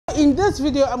In this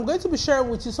video, I'm going to be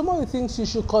sharing with you some of the things you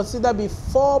should consider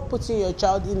before putting your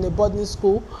child in a boarding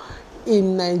school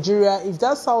in Nigeria. If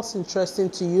that sounds interesting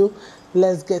to you,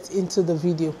 let's get into the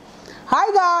video.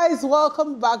 Hi guys,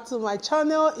 welcome back to my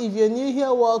channel. If you're new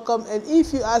here, welcome, and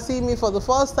if you are seeing me for the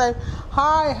first time,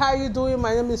 hi, how you doing?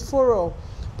 My name is Furo.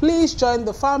 Please join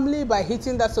the family by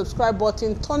hitting that subscribe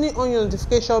button, turning on your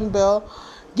notification bell,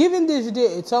 giving this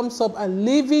video a thumbs up, and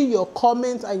leaving your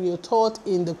comments and your thoughts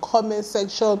in the comment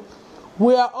section.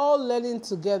 We are all learning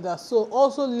together, so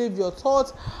also leave your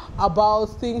thoughts about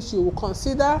things you will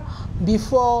consider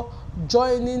before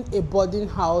joining a boarding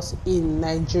house in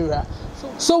Nigeria.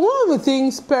 So one of the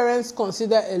things parents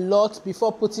consider a lot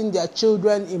before putting their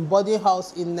children in boarding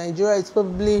house in Nigeria is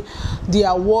probably the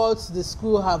awards the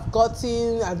school have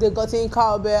gotten. Have they gotten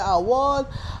Cowbell Award?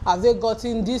 Have they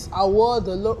gotten this award,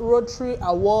 the Rotary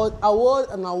Award,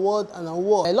 and award?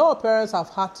 A lot of parents have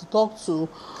had to talk to.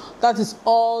 That is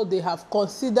all they have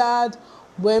considered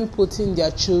when putting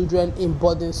their children in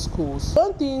boarding schools.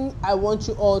 One thing I want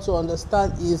you all to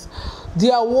understand is the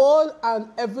award and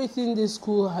everything this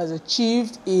school has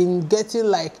achieved in getting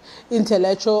like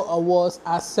intellectual awards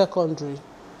are secondary.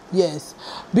 Yes,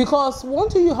 because one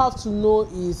thing you have to know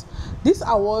is these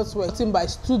awards were given by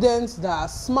students that are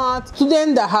smart,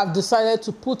 students that have decided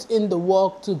to put in the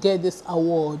work to get this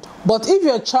award. But if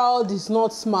your child is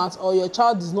not smart or your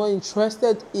child is not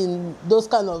interested in those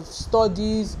kind of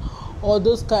studies or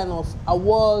those kind of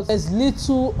awards, there's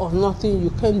little or nothing you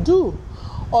can do.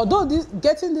 Although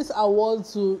getting this award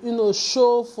to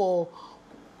show for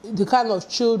the kind of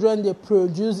children they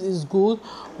produce is good,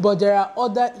 but there are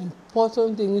other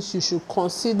important things you should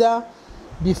consider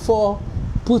before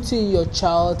putting your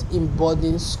child in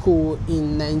boarding school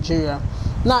in Nigeria.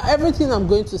 Now, everything I'm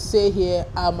going to say here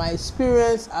are my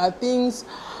experience, are things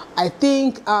I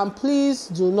think, please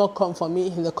do not come for me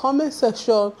in the comment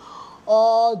section,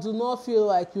 or do not feel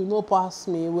like you know past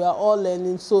me. We are all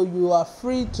learning, so you are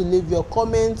free to leave your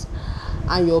comments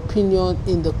and your opinion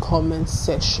in the comment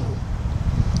section.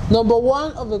 Number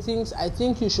one of the things I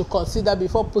think you should consider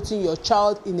before putting your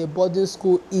child in a boarding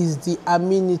school is the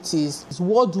amenities.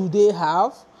 What do they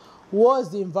have? What is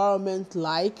the environment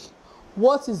like?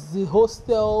 What is the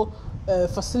hostel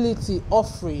facility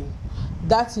offering?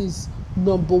 That is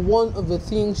number one of the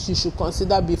things you should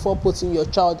consider before putting your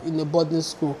child in a boarding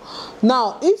school.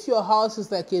 Now, if your house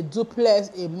is like a duplex,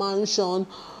 a mansion,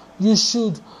 you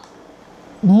should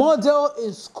model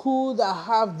a school that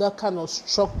have that kind of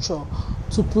structure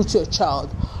to put your child.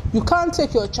 You can't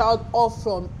take your child off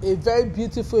from a very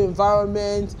beautiful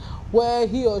environment where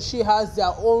he or she has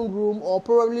their own room, or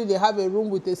probably they have a room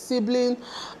with a sibling,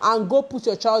 and go put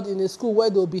your child in a school where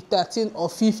they'll be 13 or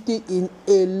 50 in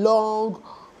a long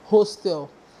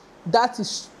hostel. That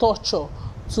is torture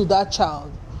to that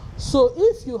child. So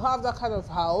if you have that kind of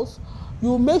house,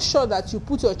 you make sure that you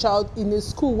put your child in a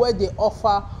school where they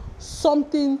offer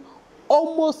something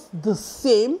almost the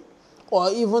same or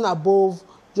even above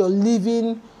your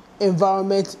living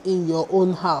environment in your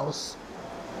own house.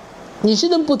 You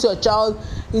shouldn't put your child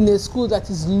in a school that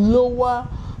is lower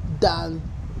than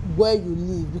where you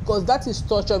live, because that is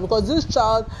torture, because this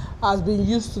child has been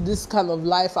used to this kind of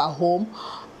life at home,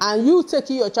 and you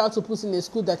taking your child to put in a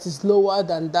school that is lower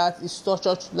than that is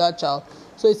torture to that child.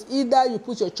 So it's either you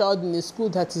put your child in a school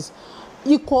that is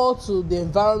equal to the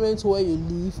environment where you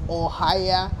live or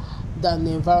higher than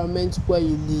the environment where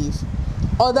you live.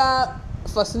 Other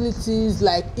facilities,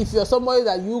 like if you're somebody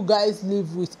that you guys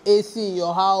live with AC in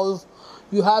your house,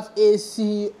 you have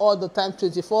AC all the time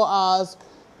 24 hours,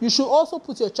 you should also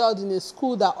put your child in a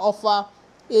school that offer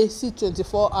AC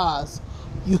 24 hours.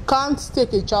 You can't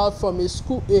take a child from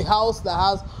a house that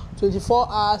has 24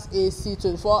 hours AC,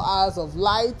 24 hours of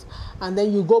light, and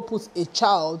then you go put a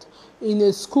child in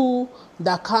a school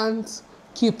that can't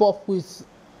keep up with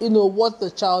what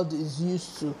the child is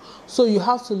used to. So you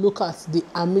have to look at the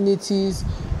amenities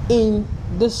in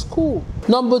the school.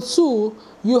 Number two,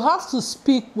 you have to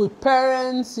speak with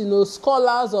parents,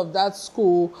 scholars of that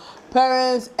school,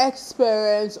 parents,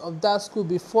 ex-parents of that school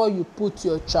before you put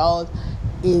your child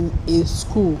in a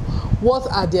school.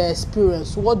 What are their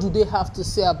experience? What do they have to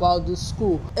say about the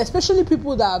school? Especially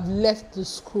people that have left the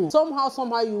school.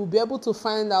 Somehow you will be able to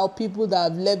find out people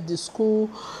that have left the school.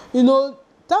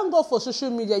 Thank God for social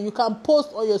media. You can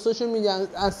post on your social media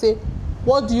and say,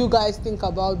 what do you guys think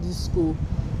about this school?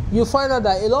 You find out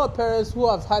that a lot of parents who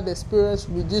have had experience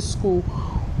with this school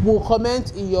will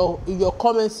comment in your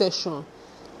comment section,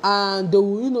 and they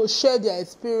will share their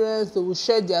experience, they will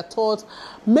share their thoughts.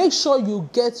 Make sure you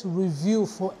get review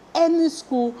for any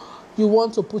school you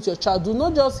want to put your child. Do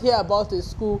not just hear about a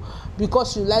school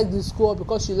because you like the school, or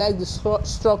because you like the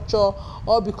structure,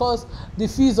 or because the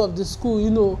fees of the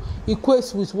school,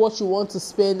 equates with what you want to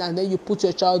spend, and then you put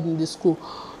your child in the school.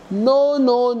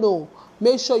 No.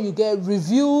 Make sure you get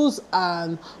reviews,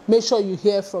 and make sure you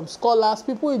hear from scholars,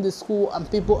 people in the school and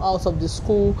people out of the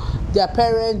school, their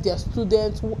parents, their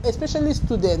students, especially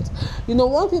students.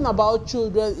 One thing about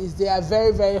children is they are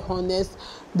very, very honest.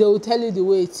 They will tell you the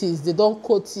way it is. They don't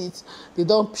coat it. They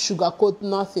don't sugarcoat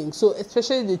nothing. So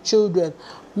especially the children,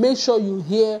 make sure you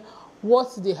hear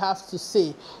what they have to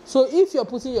say. So if you're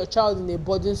putting your child in a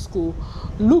boarding school,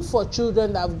 look for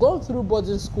children that have gone through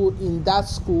boarding school in that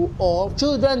school, or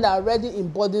children that are already in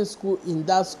boarding school in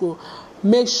that school.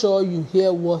 Make sure you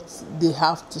hear what they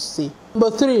have to say.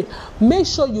 Number 3, make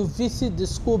sure you visit the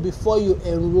school before you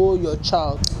enroll your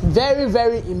child. Very,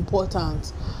 very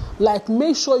important.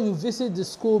 Make sure you visit the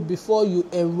school before you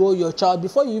enroll your child,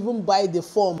 before you even buy the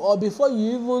form, or before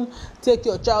you even take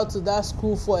your child to that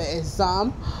school for an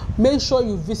exam. Make sure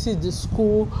you visit the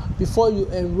school before you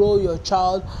enroll your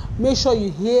child. Make sure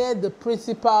you hear the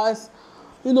principals.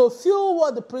 Feel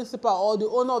what the principal or the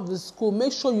owner of the school,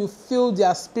 make sure you feel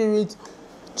their spirit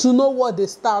to know what they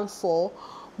stand for,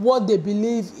 what they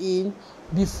believe in,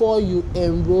 before you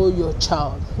enroll your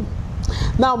child.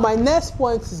 Now, my next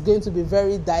point is going to be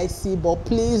very dicey, but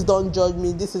please don't judge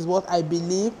me. This is what I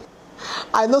believe.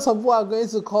 I know some people are going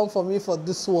to come for me for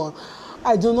this one.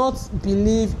 I do not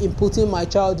believe in putting my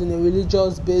child in a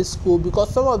religious-based school,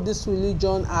 because some of these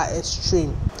religions are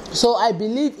extreme. So I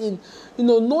believe in,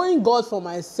 knowing God for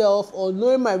myself, or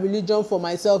knowing my religion for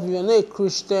myself. If you're not a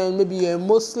Christian, maybe you're a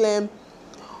Muslim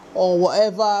or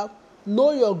whatever,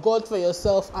 know your God for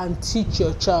yourself and teach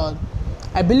your child.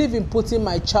 I believe in putting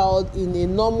my child in a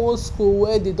normal school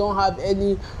where they don't have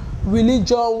any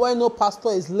religion, where no pastor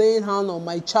is laying hand on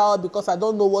my child, because I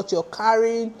don't know what you're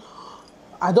carrying.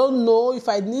 I don't know if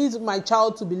I need my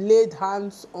child to be laid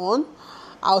hands on.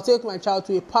 I'll take my child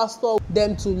to a pastor,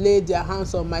 them to lay their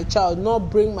hands on my child,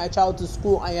 not bring my child to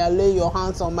school and you lay your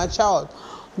hands on my child.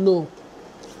 No.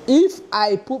 If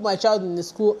I put my child in the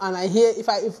school and I hear, if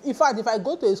I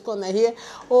go to a school and I hear,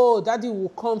 oh, daddy will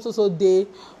come so day,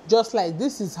 just like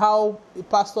this is how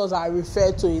pastors are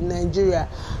referred to in Nigeria.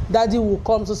 Daddy will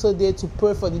come so day to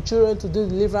pray for the children, to do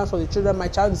deliverance for the children. My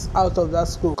child is out of that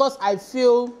school. Because I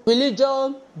feel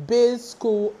religion-based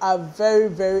schools are very,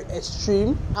 very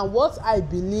extreme. And what I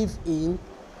believe in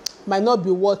might not be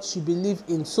what you believe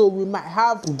in. So we might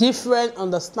have different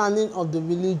understanding of the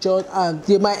religion, and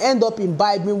they might end up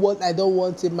imbibing what I don't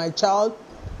want in my child.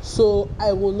 So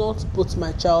I will not put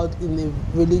my child in a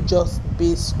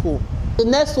religious-based school. The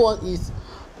next one is,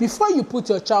 before you put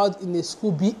your child in a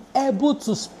school, be able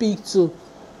to speak to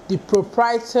the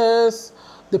proprietors,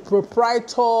 the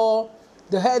proprietor,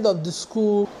 the head of the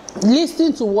school.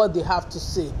 Listen to what they have to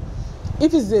say.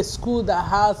 If it's a school that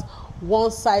has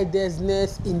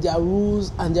one-sidedness in their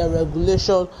rules and their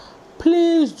regulation,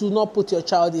 please do not put your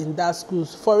child in that school.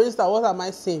 For instance, what am I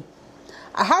saying?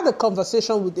 I had a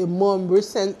conversation with a mom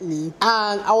recently,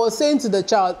 and I was saying to the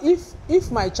child,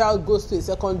 if my child goes to a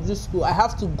secondary school, I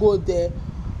have to go there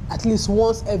at least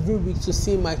once every week to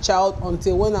see my child,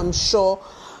 until when I'm sure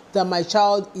that my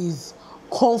child is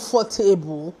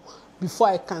comfortable before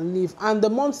I can leave. And the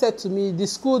mom said to me, the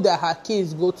school that her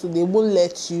kids go to, they won't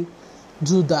let you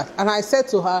do that. And I said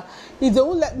to her, if they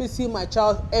won't let me see my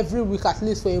child every week at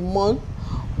least for a month,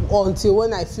 until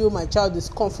when I feel my child is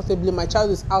comfortably, my child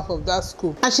is out of that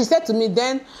school. And she said to me,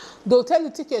 then they'll tell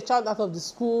you, take your child out of the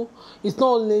school. It's not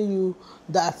only you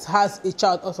that has a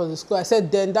child out of the school. I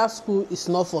said, then that school is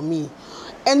not for me.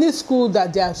 Any school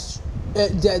that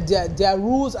their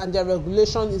rules and their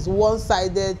regulation is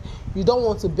one-sided, you don't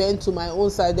want to bend to my own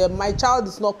side, then my child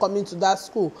is not coming to that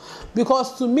school.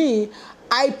 Because to me,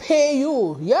 I pay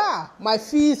you. Yeah, my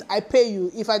fees, I pay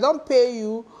you. If I don't pay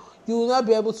you, you will not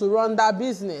be able to run that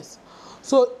business.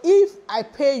 So if I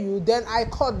pay you, then I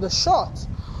cut the short.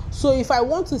 So if I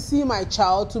want to see my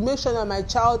child, to make sure that my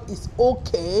child is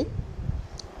okay,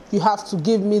 you have to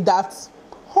give me that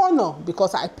honor,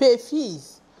 because I pay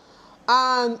fees.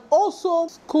 And also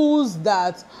schools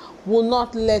that will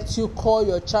not let you call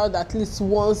your child at least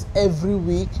once every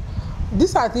week.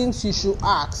 These are things you should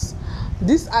ask.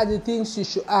 These are the things you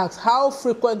should ask. How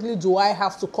frequently do I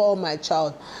have to call my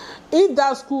child? If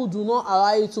that school do not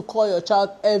allow you to call your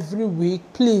child every week,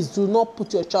 please do not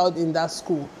put your child in that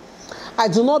school. I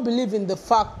do not believe in the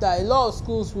fact that a lot of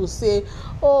schools will say,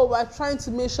 oh, we're trying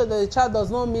to make sure that the child does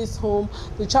not miss home,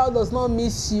 the child does not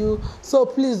miss you, so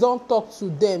please don't talk to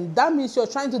them. That means you're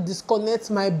trying to disconnect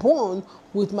my bond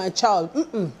with my child.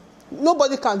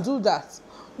 Nobody can do that.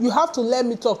 you have to let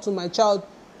me talk to my child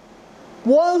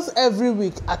once every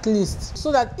week at least,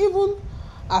 so that even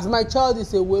as my child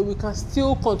is away, we can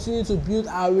still continue to build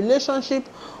our relationship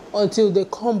until they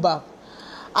come back.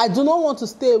 I do not want to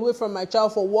stay away from my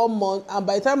child for 1 month, and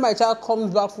by the time my child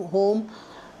comes back from home,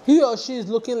 he or she is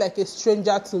looking like a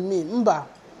stranger to me. Mba,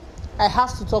 I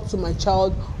have to talk to my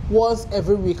child once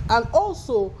every week. And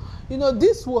also,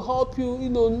 this will help you,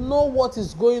 know what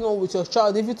is going on with your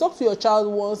child. If you talk to your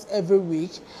child once every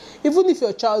week, even if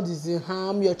your child is in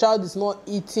harm, your child is not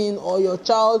eating, or your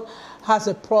child has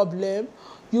a problem,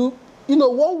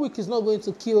 1 week is not going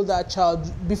to kill that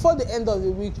child. Before the end of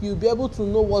the week, you'll be able to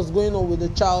know what's going on with the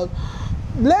child.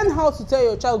 Learn how to tell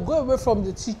your child. Go away from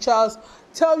the teachers.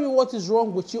 Tell you what is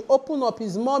wrong with you. Open up.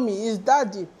 His mommy, his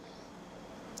daddy.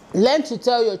 Learn to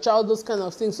tell your child those kind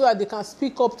of things so that they can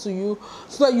speak up to you,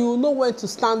 so that you will know when to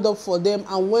stand up for them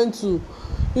and when to,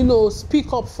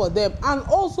 speak up for them. And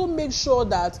also make sure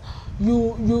that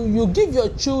you give your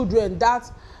children that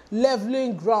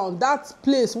leveling ground, that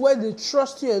place where they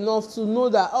trust you enough to know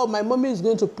that, oh, my mommy is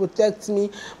going to protect me,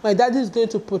 my daddy is going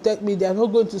to protect me, they are not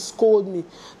going to scold me,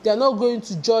 they are not going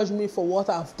to judge me for what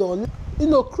I've done.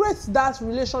 Create that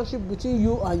relationship between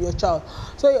you and your child,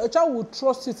 so your child will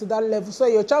trust you to that level, so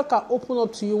your child can open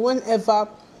up to you whenever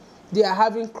they are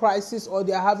having crisis or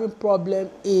they are having problem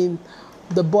in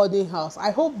the boarding house. I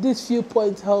hope these few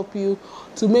points help you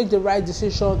to make the right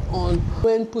decision on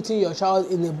when putting your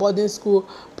child in a boarding school.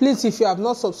 Please, if you have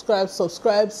not subscribed,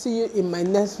 subscribe. See you in my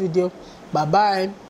next video. Bye bye.